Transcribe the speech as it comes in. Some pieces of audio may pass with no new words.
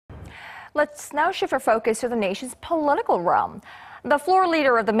Let's now shift our focus to the nation's political realm. The floor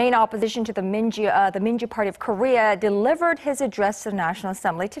leader of the main opposition to the Minjoo Party of Korea delivered his address to the National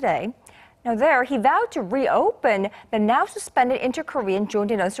Assembly today. Now there, he vowed to reopen the now suspended inter-Korean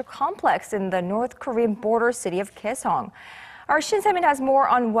joint industrial complex in the North Korean border city of Kaesong. Our Shin Se has more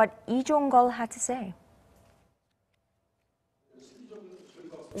on what Lee Jong had to say.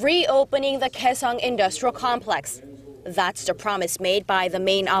 Reopening the Kaesong Industrial Complex. That's the promise made by the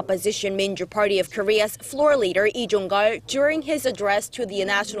main opposition Minjoo Party of Korea's floor leader Lee Jong during his address to the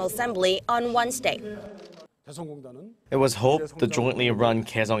National Assembly on Wednesday. It was hoped the jointly run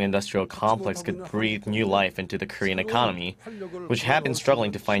Kaesong Industrial Complex could breathe new life into the Korean economy, which had been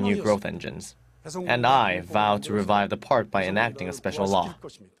struggling to find new growth engines. And I vowed to revive the park by enacting a special law.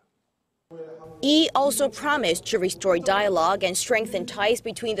 Lee also promised to restore dialogue and strengthen ties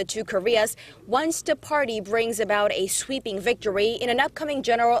between the two Koreas once the party brings about a sweeping victory in an upcoming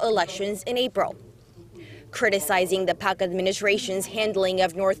general elections in April. Criticizing the Park administration's handling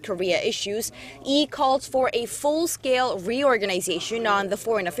of North Korea issues, Lee called for a full-scale reorganization on the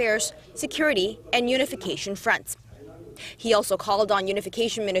foreign affairs, security, and unification fronts. He also called on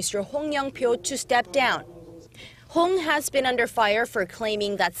Unification Minister Hong Young-pyo to step down. Hong has been under fire for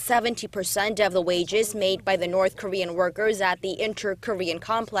claiming that 70% of the wages made by the North Korean workers at the inter-Korean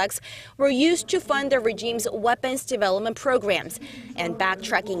complex were used to fund the regime's weapons development programs, and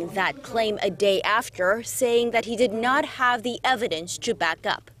backtracking that claim a day after, saying that he did not have the evidence to back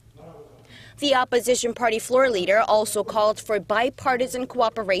up. The opposition party floor leader also called for bipartisan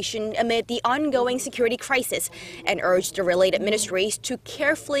cooperation amid the ongoing security crisis and urged the related ministries to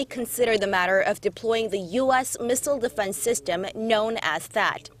carefully consider the matter of deploying the U.S. missile defense system known as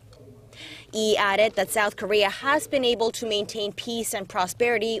THAAD. Lee added that South Korea has been able to maintain peace and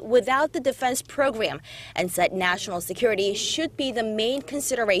prosperity without the defense program and said national security should be the main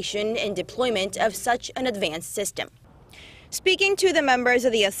consideration in deployment of such an advanced system. Speaking to the members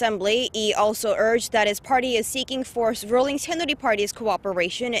of the assembly, Lee also urged that his party is seeking for ruling Saenuri Party's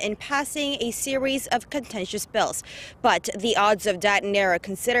cooperation in passing a series of contentious bills. But the odds of that narrow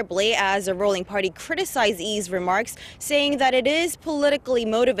considerably as the ruling party criticized Lee's remarks, saying that it is politically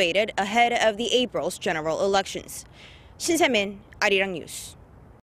motivated ahead of the April's general elections. Shin Se, Arirang News.